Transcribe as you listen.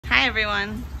Hi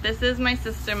everyone, this is my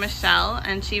sister Michelle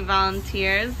and she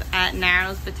volunteers at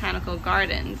Narrows Botanical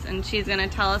Gardens and she's going to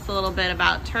tell us a little bit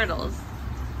about turtles.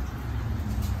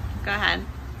 Go ahead.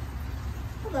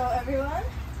 Hello everyone,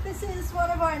 this is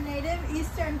one of our native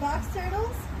eastern box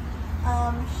turtles.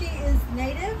 She is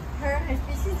native, her and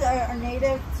her species are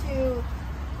native to,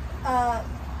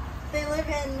 they live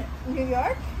in New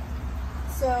York,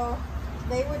 so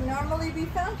they would normally be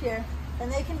found here,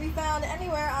 and they can be found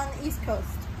anywhere on the East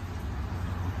Coast.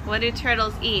 What do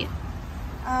turtles eat?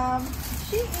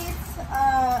 She eats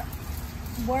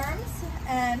worms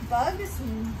and bugs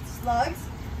and slugs,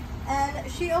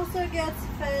 and she also gets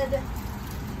fed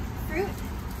fruit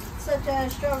such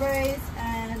as strawberries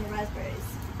and raspberries.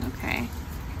 Okay.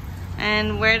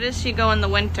 And where does she go in the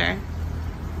winter?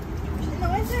 In the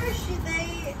winter,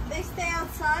 they stay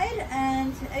outside,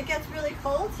 and it gets really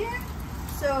cold here.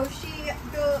 So she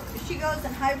goes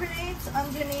and hibernates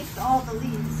underneath all the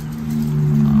leaves.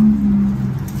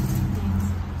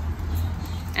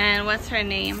 And what's her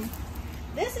name?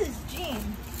 This is Jean.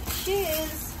 She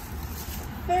is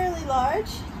fairly large,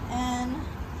 and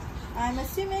I'm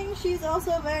assuming she's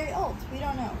also very old. We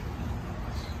don't know.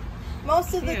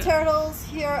 Most of the turtles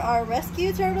here are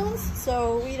rescue turtles,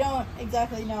 so we don't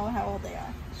exactly know how old they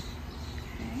are.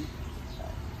 Okay.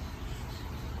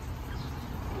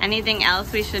 Anything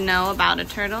else we should know about a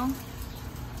turtle?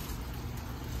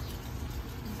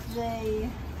 They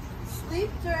sleep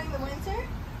during the winter,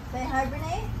 they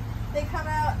hibernate, they come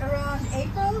out around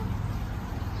April,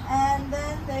 and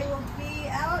then they will be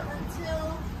out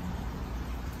until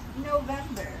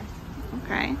November.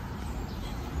 Okay.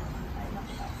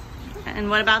 And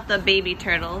what about the baby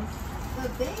turtles? The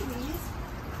babies,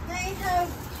 they have,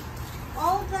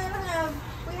 all of them have,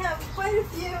 we have quite a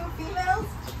few females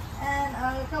and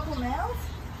a couple males.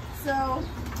 So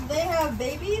they have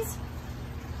babies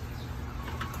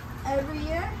every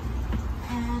year,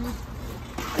 and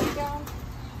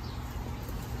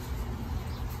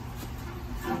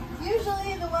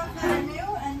usually the ones that are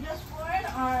new and just born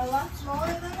are a lot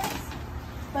smaller than this,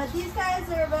 but these guys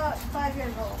are about 5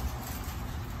 years old.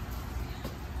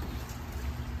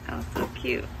 Oh, so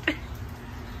cute.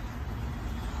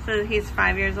 So he's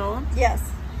 5 years old? Yes.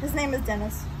 His name is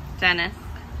Dennis. Dennis.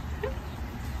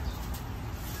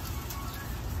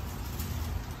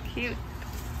 Cute.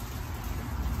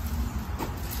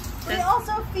 We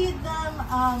also feed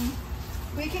them,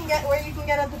 we can get, where you can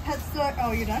get at the pet store.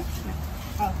 Oh, you're done? No.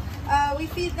 Oh. We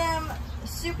feed them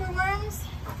super worms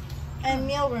and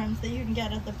mealworms that you can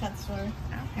get at the pet store.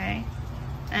 Okay.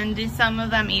 And do some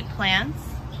of them eat plants?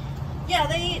 Yeah,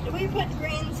 we put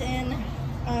greens in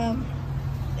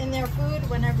their food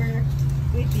whenever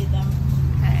we feed them.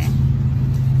 Okay.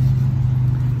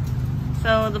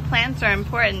 So the plants are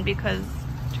important because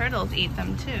turtles eat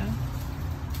them too.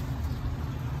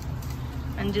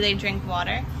 And do they drink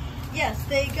water? Yes,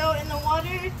 they go in the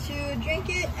water to drink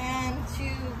it and to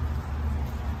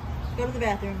go to the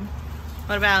bathroom.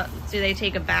 What about, do they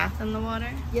take a bath in the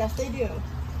water? Yes, they do.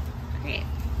 Great.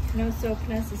 No soap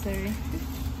necessary.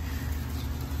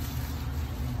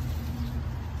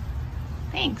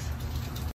 Thanks.